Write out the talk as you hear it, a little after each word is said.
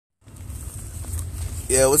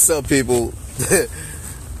Yeah, what's up, people?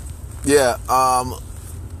 Yeah,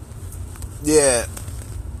 yeah.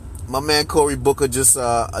 My man Cory Booker just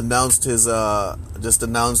announced his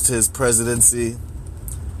presidency,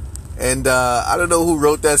 and I don't know who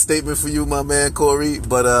wrote that statement for you, my man Cory,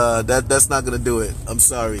 but that's not gonna do it. I'm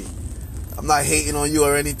sorry. I'm not hating on you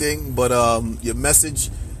or anything, but your message,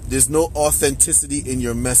 there's no authenticity in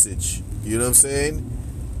your message. You know what I'm saying?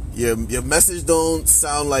 Your message don't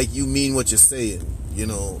sound like you mean what you're saying. You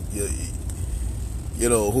know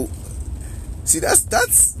who? See,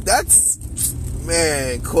 that's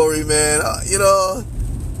man, Cory, man.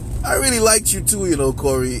 I really liked you too.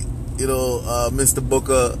 Cory. Mr.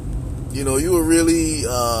 Booker. You were really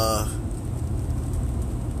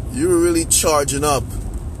charging up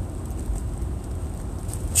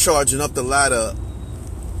the ladder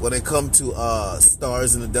when it come to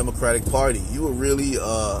stars in the Democratic Party. You were really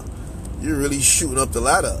shooting up the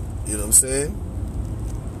ladder. You know what I'm saying?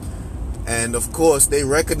 And of course, they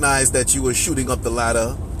recognized that you were shooting up the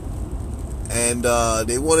ladder, and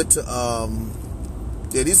they wanted to.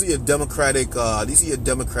 These are your Democratic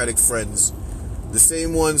friends, the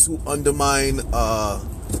same ones who undermine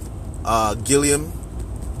Gilliam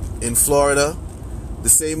in Florida, the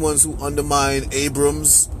same ones who undermine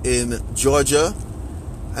Abrams in Georgia,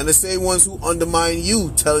 and the same ones who undermine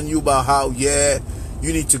you, telling you about how you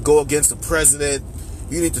need to go against the president.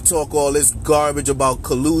 You need to talk all this garbage about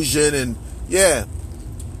collusion and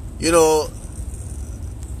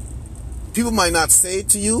people might not say it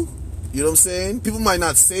to you. You know what I'm saying? People might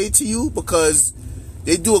not say it to you because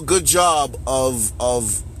they do a good job of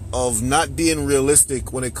not being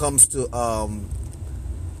realistic when it comes to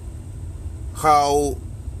how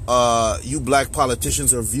you black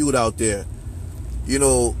politicians are viewed out there.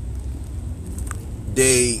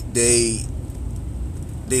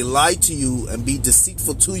 They lie to you and be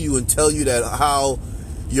deceitful to you and tell you that how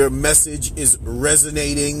your message is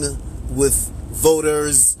resonating with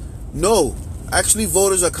voters. No, actually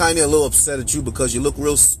voters are kind of a little upset at you because you look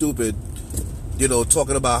real stupid,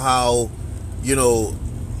 talking about how,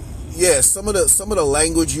 some of the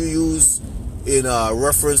language you use in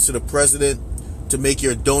reference to the president to make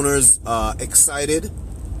your donors excited.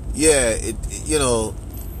 You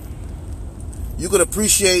could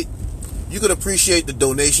appreciate the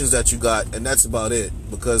donations that you got, and that's about it.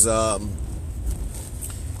 Because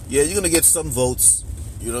you're gonna get some votes,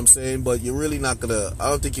 you know what I'm saying, but you're really not gonna. I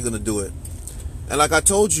don't think you're gonna do it. And like I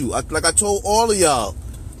told you, like I told all of y'all,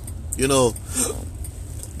 the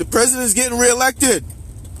president is getting reelected.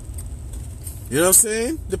 You know what I'm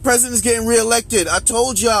saying? The president is getting reelected. I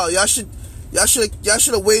told y'all should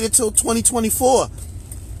have waited till 2024.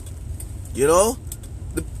 Y'all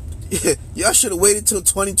should have waited till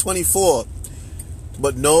 2024.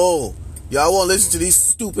 But no, y'all won't listen to these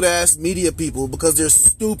stupid ass media people because they're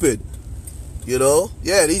stupid.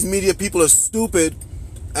 These media people are stupid,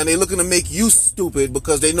 and they're looking to make you stupid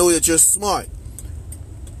because they know that you're smart.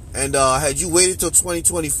 And had you waited till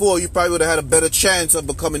 2024, you probably would have had a better chance of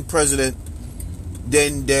becoming president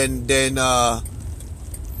than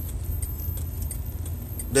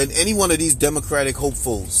any one of these Democratic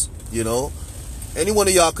hopefuls. Any one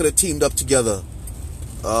of y'all could have teamed up together.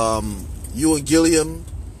 You and Gilliam,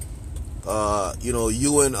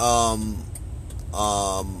 you and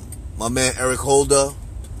my man Eric Holder,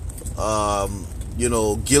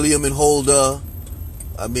 Gilliam and Holder.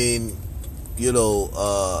 I mean, it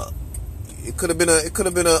could have been a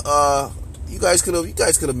you guys could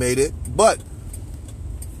have made it, but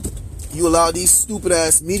you allow these stupid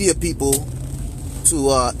ass media people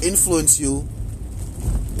to influence you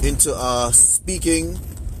into speaking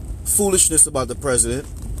foolishness about the president.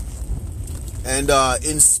 And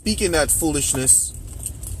in speaking that foolishness,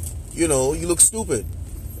 you look stupid.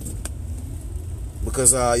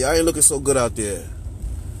 Because y'all ain't looking so good out there.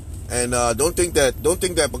 And don't think that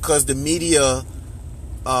because the media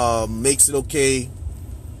makes it okay,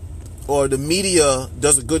 or the media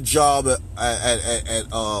does a good job at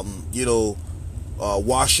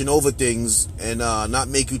washing over things and not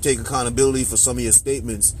make you take accountability for some of your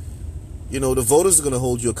statements. The voters are going to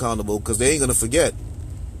hold you accountable because they ain't going to forget.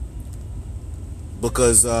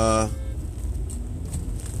 Because the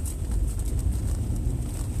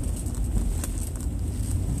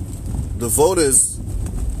voters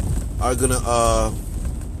are going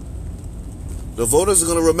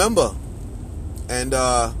to remember. And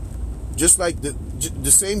just like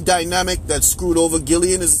the same dynamic that screwed over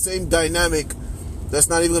Gillian is the same dynamic that's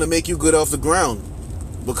not even going to make you good off the ground.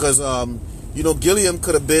 Because Gilliam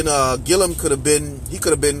could have been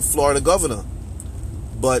Florida governor.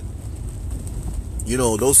 But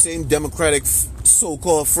those same Democratic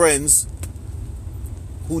so-called friends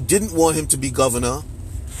who didn't want him to be governor,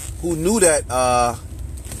 who knew that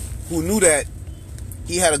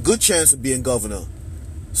he had a good chance of being governor.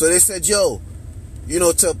 So they said, yo, they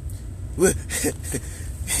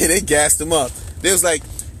gassed him up. They was like,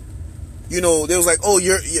 oh,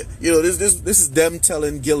 this is them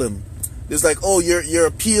telling Gillum. It's like, oh, your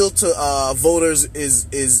appeal to voters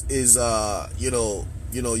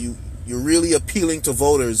you're really appealing to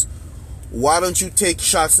voters. Why don't you take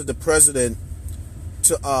shots at the president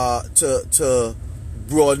to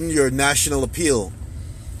broaden your national appeal?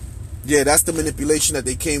 Yeah, that's the manipulation that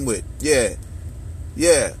they came with. Yeah.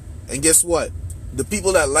 And guess what? The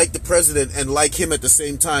people that like the president and like him at the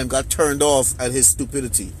same time got turned off at his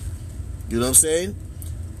stupidity. You know what I'm saying?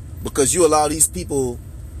 Because you allow these people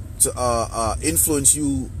to influence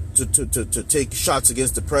you to take shots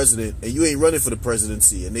against the president, and you ain't running for the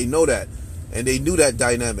presidency, and they know that, and they knew that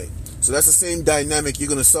dynamic. So that's the same dynamic you're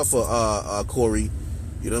gonna suffer, Cory.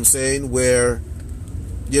 You know what I'm saying? Where,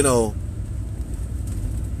 the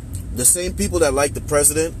same people that like the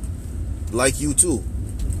president like you too.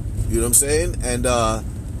 You know what I'm saying? And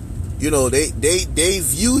they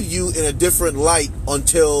viewed you in a different light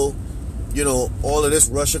until all of this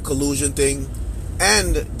Russia collusion thing,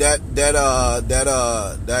 and that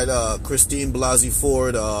Christine Blasey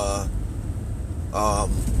Ford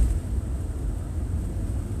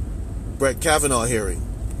Brett Kavanaugh hearing.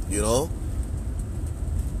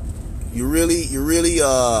 You really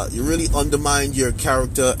undermined your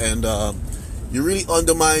character, and you really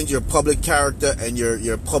undermined your public character and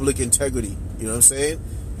your public integrity. You know what I'm saying?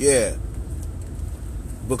 Yeah.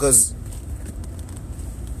 Because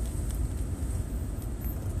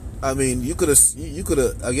I mean, you could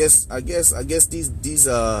have. I guess these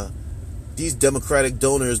Democratic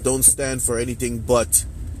donors don't stand for anything but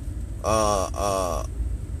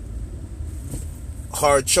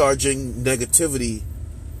hard-charging negativity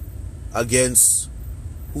against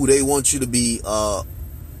who they want you to be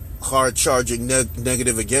hard-charging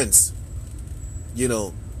negative against.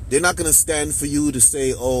 They're not going to stand for you to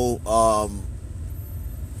say, until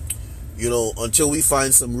we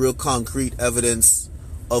find some real concrete evidence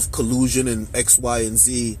of collusion and X, Y, and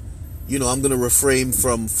Z, I'm going to refrain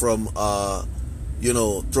from throwing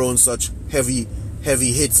such heavy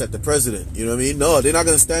hits at the president. You know what I mean? No, they're not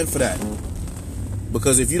going to stand for that.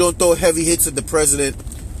 Because if you don't throw heavy hits at the president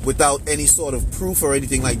without any sort of proof or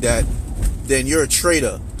anything like that, then you're a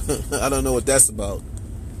traitor. I don't know what that's about.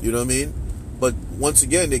 You know what I mean? But once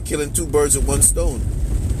again, they're killing two birds with one stone.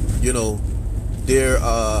 They're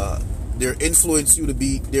influencing you to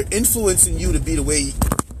be the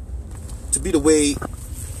way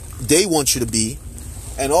they want you to be,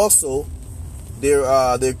 and also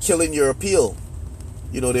they're killing your appeal.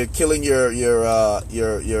 They're killing your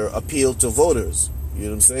appeal to voters. You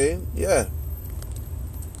know what I'm saying? Yeah.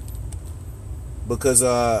 Because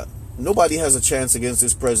nobody has a chance against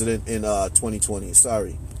this president in 2020.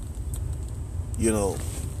 Sorry.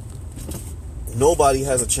 Nobody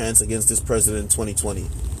has a chance against this president in 2020.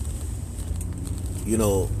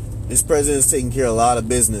 This president is taking care of a lot of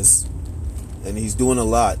business, and he's doing a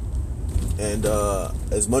lot. And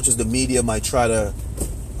as much as the media might try to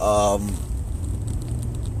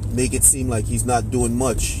make it seem like he's not doing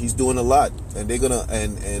much, he's doing a lot. And they're gonna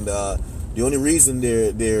the only reason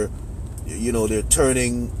they're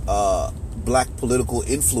turning black political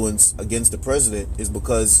influence against the president is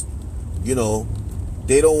because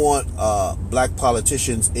they don't want black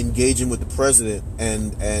politicians engaging with the president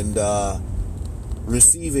and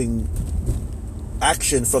receiving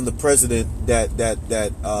action from the president that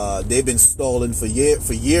they've been stalling for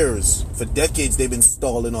years, for decades. They've been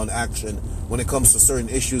stalling on action when it comes to certain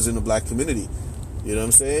issues in the black community. You know what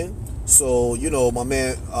I'm saying? So my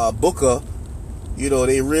man Booker,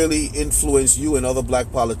 they really influence you and other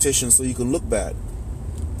black politicians so you can look bad.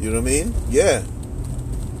 You know what I mean? Yeah.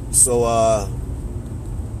 So I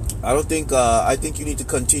think you need to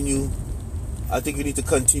continue. I think you need to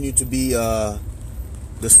continue to be the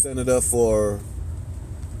senator for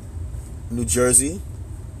New Jersey,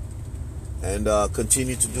 and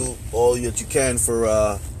continue to do all that you can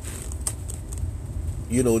for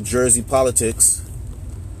Jersey politics.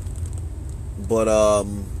 But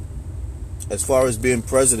as far as being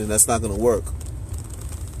president, that's not going to work.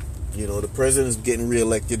 The president is getting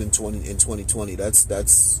reelected in 2020. That's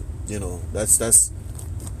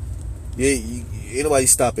ain't nobody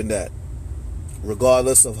stopping that.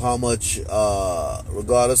 Regardless of how much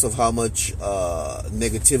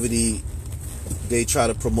negativity they try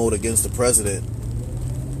to promote against the president,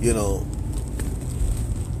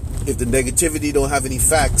 if the negativity don't have any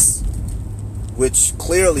facts, which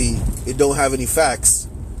clearly it don't have any facts,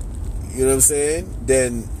 you know what I'm saying,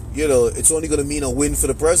 then, you know, it's only going to mean a win for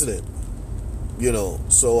the president. You know,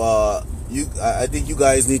 so I think you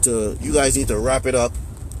guys need to wrap it up.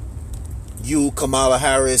 You, Kamala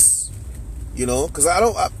Harris, you know, because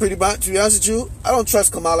pretty much, to be honest with you, I don't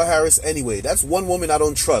trust Kamala Harris anyway. That's one woman I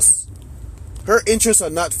don't trust. Her interests are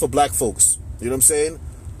not for black folks. You know what I'm saying?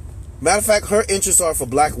 Matter of fact, her interests are for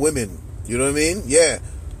black women. You know what I mean? Yeah.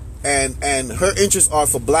 And her interests are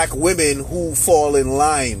for black women who fall in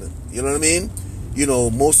line. You know what I mean? You know,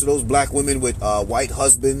 most of those black women with white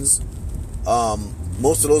husbands,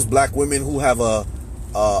 most of those black women who have a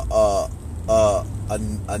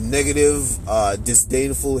negative,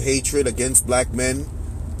 disdainful hatred against black men,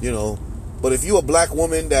 you know. But if you're a black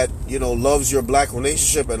woman that, you know, loves your black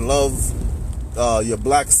relationship and love your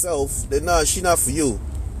black self, then nah, she not for you,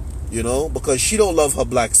 you know, because she don't love her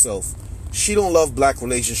black self. She don't love black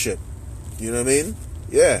relationship. You know what I mean?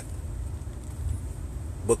 Yeah.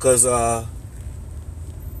 Because,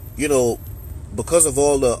 you know, because of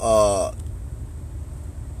all the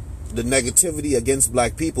negativity against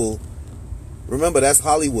black people, remember, that's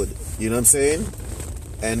Hollywood. You know what I'm saying?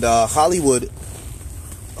 And Hollywood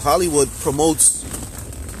promotes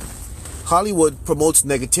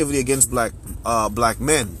negativity against black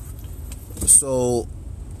men. So,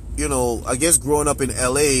 you know, I guess growing up in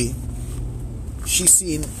LA, she's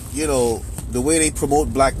seen, you know, the way they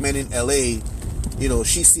promote black men in LA, you know,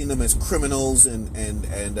 she's seen them as criminals and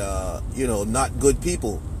you know, not good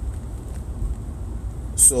people.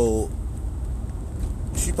 So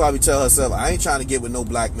she probably tell herself, I ain't trying to get with no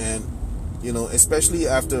black man, you know, especially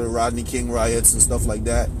after Rodney King riots and stuff like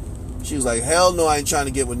that. She was like, hell no, I ain't trying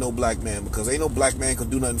to get with no black man, because ain't no black man could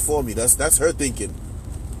do nothing for me. That's her thinking.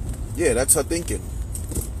 Yeah, that's her thinking.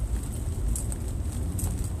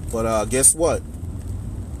 But guess what?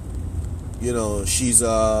 You know, she's you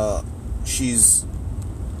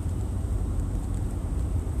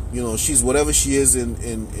know, she's whatever she is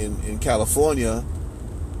in California.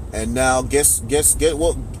 And now guess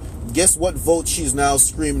what vote she's now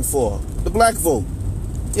screaming for? The black vote.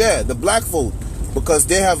 Yeah, the black vote. Because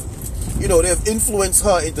they have, you know, they've influenced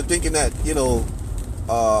her into thinking that, you know,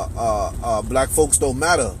 black folks don't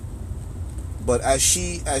matter. But as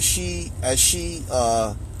she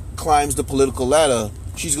climbs the political ladder,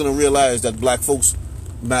 she's gonna realize that black folks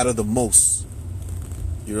matter the most.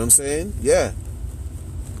 You know what I'm saying? Yeah.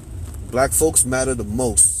 Black folks matter the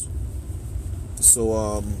most.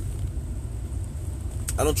 So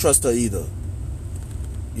I don't trust her either.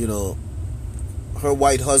 You know, her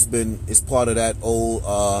white husband is part of that old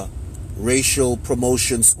racial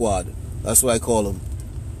promotion squad. That's what I call him.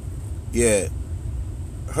 Yeah.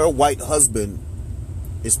 Her white husband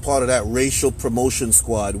is part of that racial promotion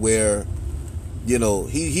squad where, you know,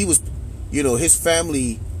 he was, you know, his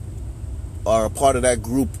family are a part of that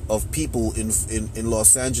group of people in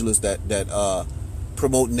Los Angeles that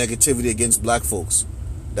promote negativity against black folks.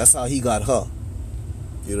 That's how he got her.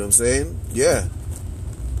 You know what I'm saying? Yeah.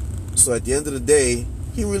 So at the end of the day,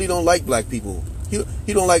 he really don't like black people.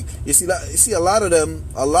 He don't like, you see a lot of them,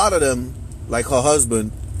 like her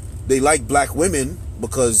husband, they like black women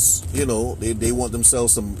because, you know, they want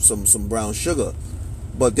themselves some brown sugar.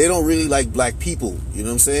 But they don't really like black people. You know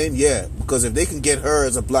what I'm saying? Yeah. Because if they can get her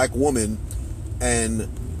as a black woman and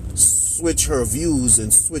switch her views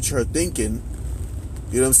and switch her thinking,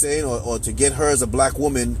 you know what I'm saying? Or to get her as a black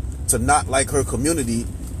woman to not like her community,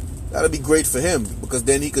 that'd be great for him. Because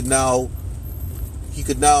then he could now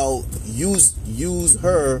use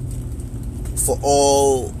her for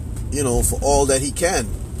all, you know, for all that he can.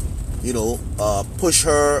 You know, push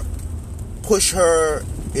her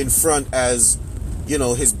in front as, you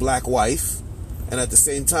know, his black wife, and at the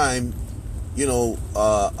same time, you know,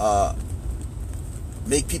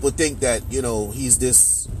 make people think that, you know, he's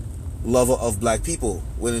this lover of black people,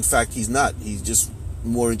 when in fact he's not. He's just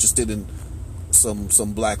more interested in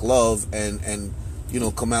some black love, and you know,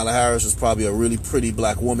 Kamala Harris was probably a really pretty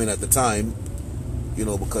black woman at the time, you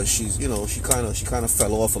know, because she's, you know, she kind of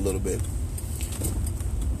fell off a little bit.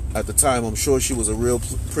 At the time, I'm sure she was a real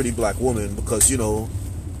pretty black woman, because, you know,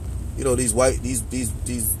 these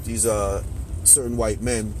certain white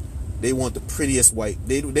men, they want the prettiest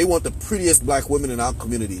they want the prettiest black women in our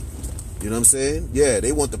community. You know what I'm saying? Yeah,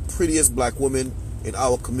 they want the prettiest black women in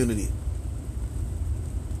our community.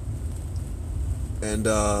 And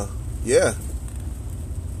yeah.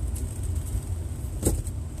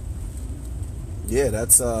 Yeah,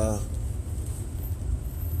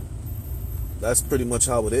 that's pretty much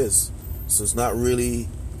how it is. So it's not really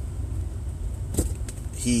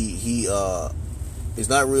it's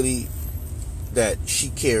not really that she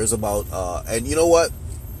cares about and you know what?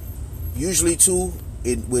 Usually too,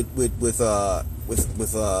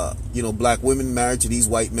 black women married to these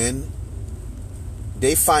white men,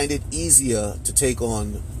 they find it easier to take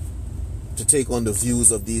on the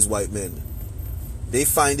views of these white men. They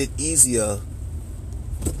find it easier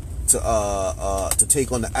to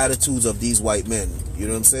take on the attitudes of these white men. You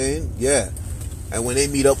know what I'm saying? Yeah. And when they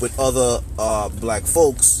meet up with other black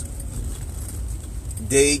folks,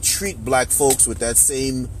 they treat black folks with that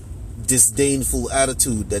same disdainful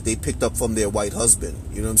attitude that they picked up from their white husband.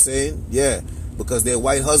 You know what I'm saying? Yeah. Because their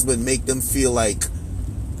white husband make them feel like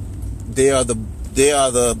they are the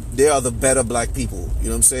better black people. You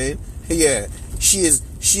know what I'm saying? Yeah. She is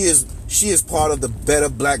part of the better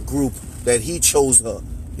black group that he chose her.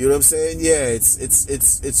 You know what I'm saying? Yeah,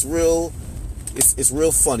 it's real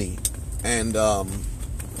funny. And for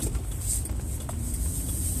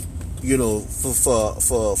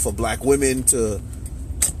black women to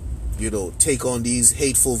take on these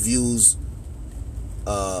hateful views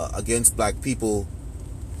against black people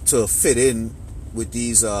to fit in with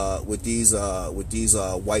these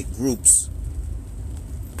white groups,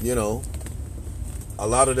 a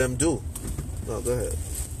lot of them do. No, go ahead.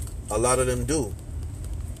 A lot of them do.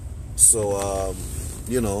 So I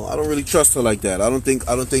don't really trust her like that. I don't think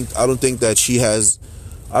that she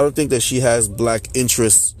has black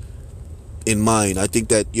interests in mind. I think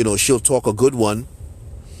that she'll talk a good one.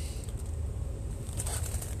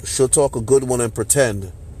 She'll talk a good one and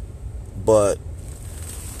pretend, but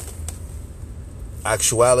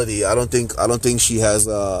actuality, I don't think she has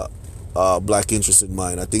black interest in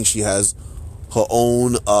mind. I think she has her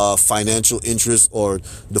own financial interest, or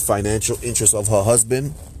the financial interest of her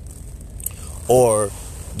husband, or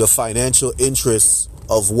the financial interests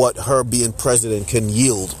of what her being president can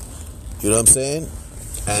yield. You know what I'm saying?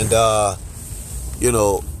 And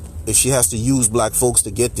if she has to use black folks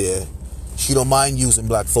to get there, she don't mind using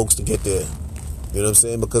black folks to get there. You know what I'm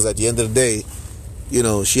saying? Because at the end of the day,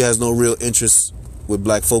 she has no real interest with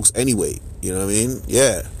black folks anyway. You know what I mean?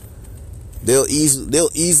 Yeah. They'll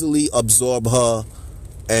easily absorb her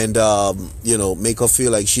and make her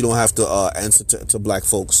feel like she don't have to answer to black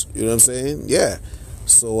folks. You know what I'm saying? Yeah.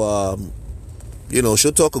 So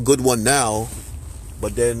she'll talk a good one now,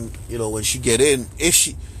 but then when she get in, if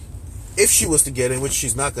she was to get in, which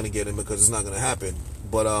she's not going to get in because it's not going to happen,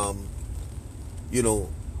 but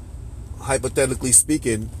hypothetically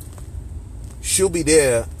speaking, she'll be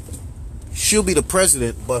there. She'll be the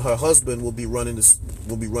president, but her husband will be running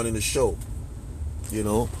the show.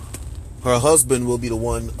 Her husband will be the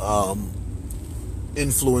one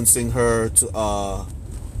influencing her to.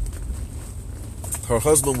 Her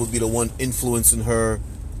husband will be the one influencing her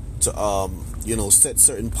to set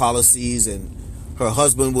certain policies, and her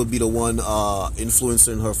husband would be the one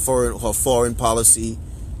influencing her foreign policy.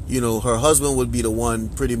 Her husband would be the one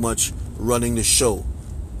pretty much running the show.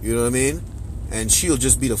 You know what I mean? And she'll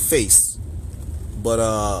just be the face. But,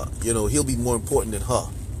 he'll be more important than her.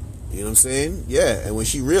 You know what I'm saying? Yeah. And when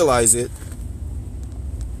she realizes it,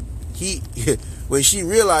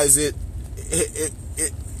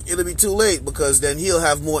 it'll be too late, because then he'll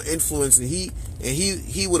have more influence, and he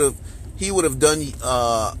would have done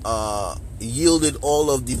yielded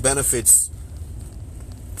all of the benefits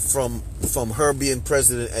from her being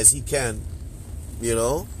president as he can,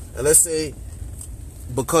 and let's say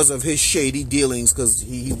because of his shady dealings, because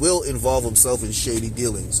he will involve himself in shady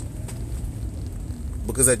dealings,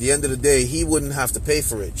 because at the end of the day he wouldn't have to pay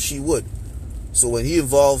for it, she would. So when he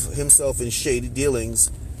involved himself in shady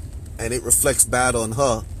dealings and it reflects bad on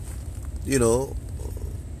her, the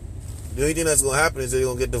only thing that's gonna happen is they're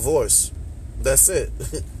gonna get divorced. That's it.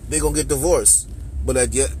 They're gonna get divorced.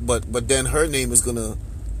 But then her name is gonna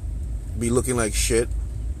be looking like shit.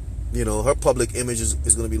 Her public image is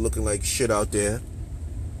gonna be looking like shit out there.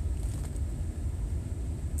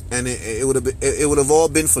 And it would have all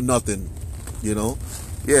been for nothing.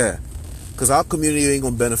 Yeah. Because our community ain't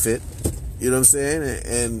gonna benefit. You know what I'm saying?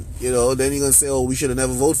 And then you're gonna say, oh, we should have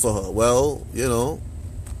never voted for her. Well,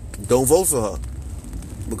 don't vote for her,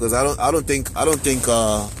 because I don't think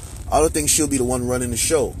she'll be the one running the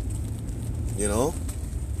show.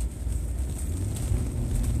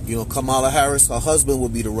 Kamala Harris, her husband will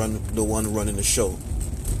be the one running the show.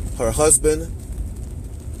 Her husband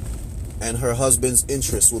and her husband's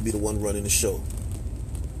interests will be the one running the show.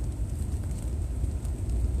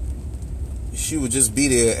 She would just be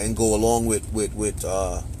there and go along with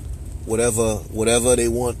whatever they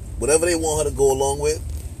want her to go along with.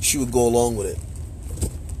 She would go along with it.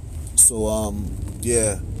 So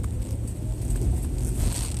yeah.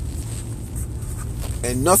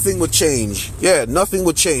 And nothing would change. Yeah, nothing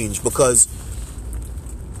would change, because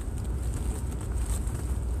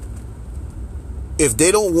if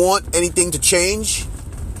they don't want anything to change,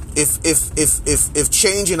 if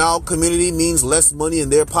change in our community means less money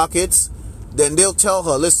in their pockets, then they'll tell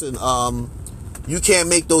her, listen, you can't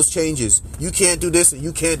make those changes. You can't do this and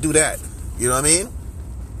you can't do that. You know what I mean?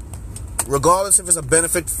 Regardless if it's a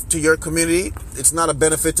benefit to your community, it's not a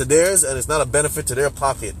benefit to theirs, and it's not a benefit to their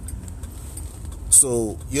pocket.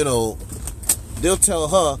 So, they'll tell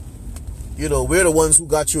her, we're the ones who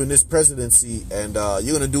got you in this presidency, and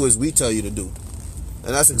you're gonna do as we tell you to do.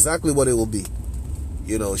 And that's exactly what it will be.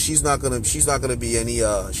 She's not gonna be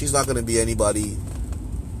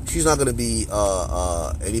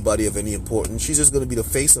anybody of any importance. She's just gonna be the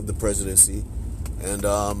face of the presidency, and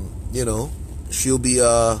she'll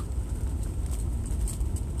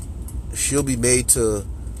be made to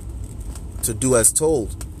do as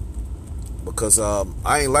told. Because I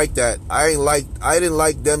ain't like that. I didn't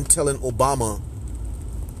like them telling Obama,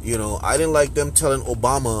 I didn't like them telling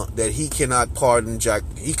Obama that he cannot pardon Jack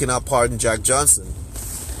Johnson.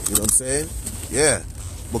 You know what I'm saying? Yeah.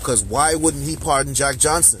 Because why wouldn't he pardon Jack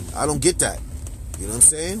Johnson? I don't get that. You know what I'm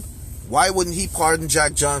saying? Why wouldn't he pardon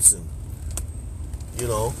Jack Johnson?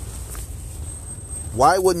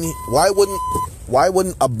 Why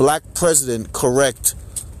wouldn't a black president correct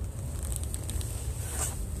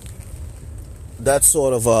that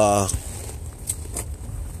sort of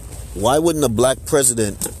why wouldn't a black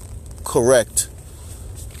president correct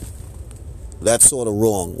that sort of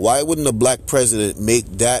wrong? Why wouldn't a black president make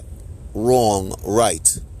that wrong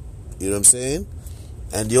right? You know what I'm saying?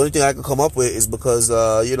 And the only thing I could come up with is because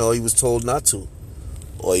he was told not to,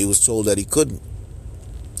 or he was told that he couldn't.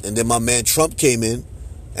 And then my man Trump came in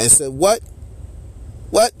and said, what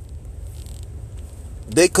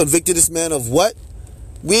they convicted this man of what?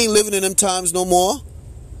 We ain't living in them times no more.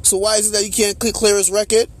 So why is it that you can't clear his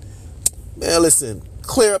record? Man, listen,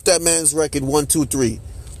 clear up that man's record 1, 2, 3.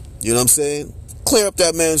 You know what I'm saying? Clear up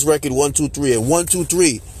that man's record 1, 2, 3. And 1, 2,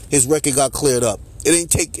 3, his record got cleared up. It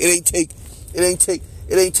ain't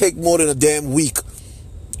take more than a damn week.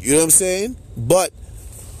 You know what I'm saying? But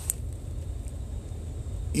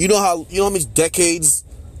you know how many decades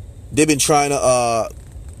they've been trying to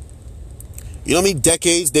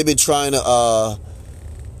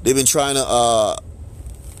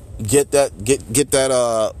get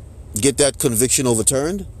that conviction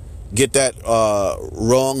overturned, get that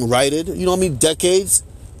wrong righted. You know what I mean? Decades.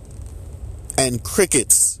 And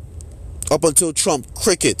crickets. Up until Trump,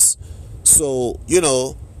 crickets. So,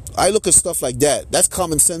 I look at stuff like that. That's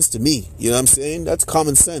common sense to me. You know what I'm saying? That's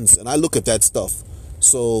common sense. And I look at that stuff.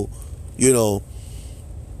 So,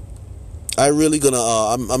 I really gonna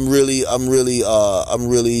I'm really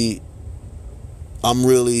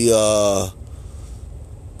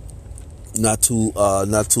not too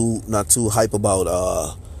hype about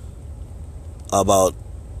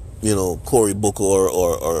Cory Booker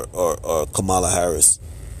or Kamala Harris.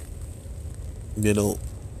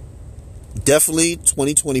 Definitely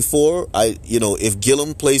 2024. If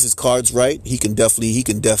Gillum plays his cards right, he can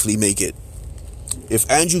definitely make it. If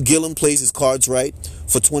Andrew Gillum plays his cards right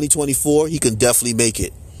for 2024, he can definitely make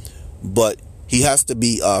it. But he has to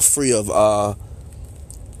be free of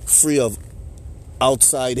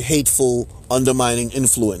outside hateful, undermining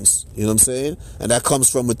influence. You know what I'm saying? And that comes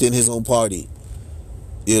from within his own party.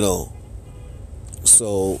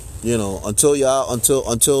 So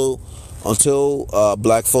until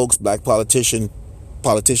black folks, black politicians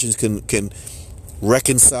can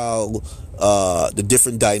reconcile the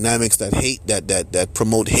different dynamics that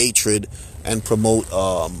promote hatred and promote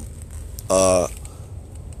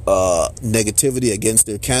negativity against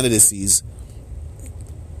their candidacies.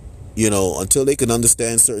 Until they can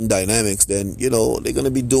understand certain dynamics, then they're going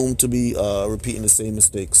to be doomed to be repeating the same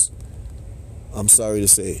mistakes. I'm sorry to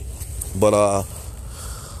say, but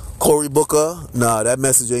Cory Booker, nah, that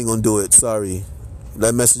message ain't gonna do it. Sorry,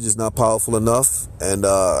 that message is not powerful enough. And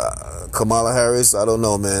Kamala Harris, I don't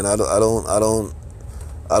know, man. I don't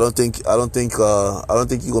think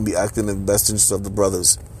you're gonna be acting in the best interest of the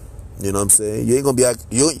brothers. You know what I'm saying? You ain't gonna be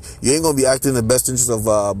acting in the best interest of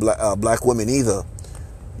black women either.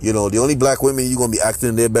 The only black women you're gonna be acting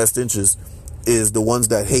in their best interest is the ones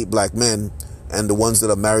that hate black men and the ones that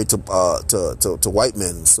are married to white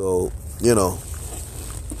men. So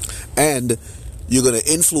and you're gonna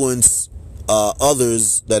influence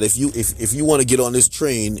others that if you want to get on this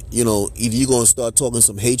train, either you're gonna start talking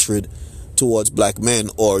some hatred towards black men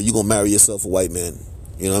or you're gonna marry yourself a white man.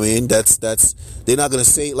 You know what I mean? That's they're not gonna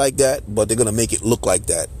say it like that, but they're gonna make it look like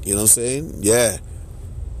that. You know what I'm saying? Yeah.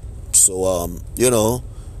 So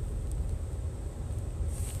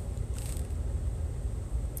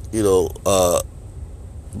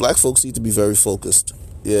black folks need to be very focused.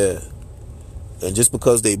 Yeah. And just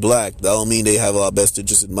because they black, that don't mean they have our best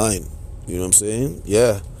interest in mind. You know what I'm saying?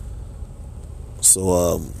 Yeah.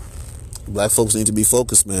 So, black folks need to be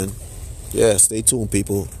focused, man. Yeah, stay tuned,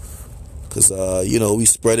 people. Because, we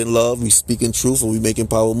spreading love, we speaking truth, and we making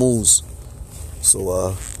power moves.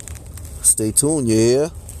 So, stay tuned, you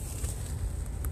hear?